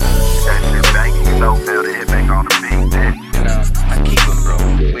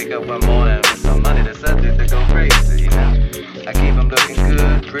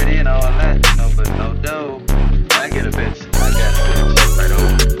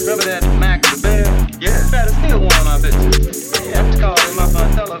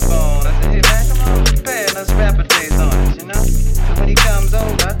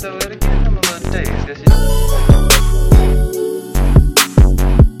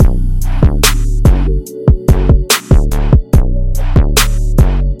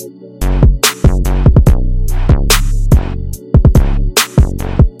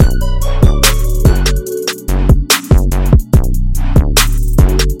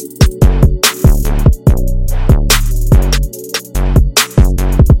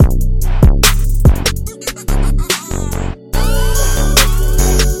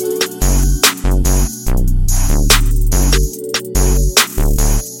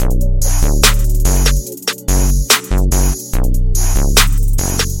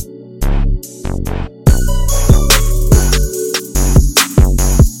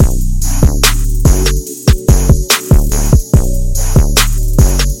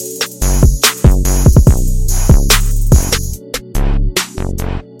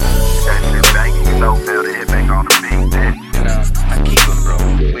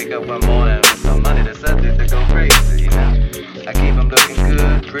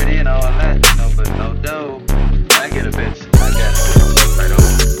good, pretty, and all that, but no dough. I get a bitch, I got a bitch. Right on.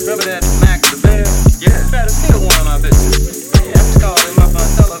 Remember that Max the Bear? Yeah. Try to steal one of my bitches. Yeah, I just called him up on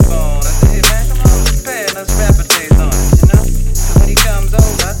telephone. I said, hey man, come on, pay and let's rap a taste on it, you know? So when he comes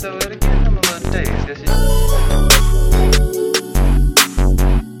over, I told her to give him a little taste, cause you know.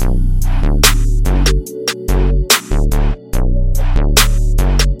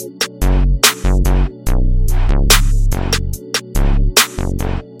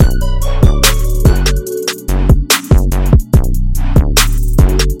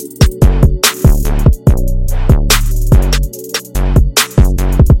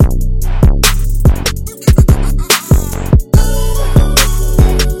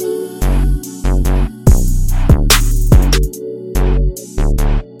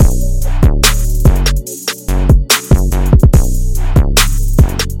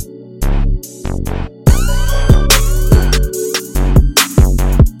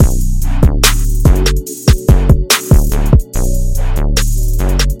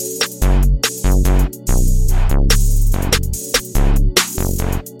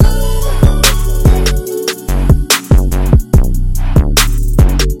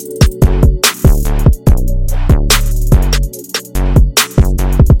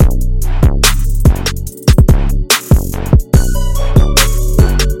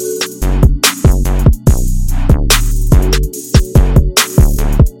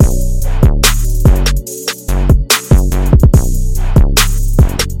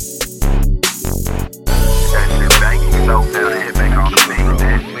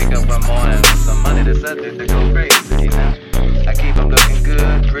 To go crazy, you know. I keep them looking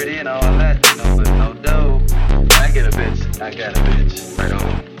good, pretty, and all that, but no dough. I get a bitch, I got a bitch. Right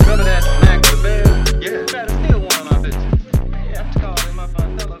on.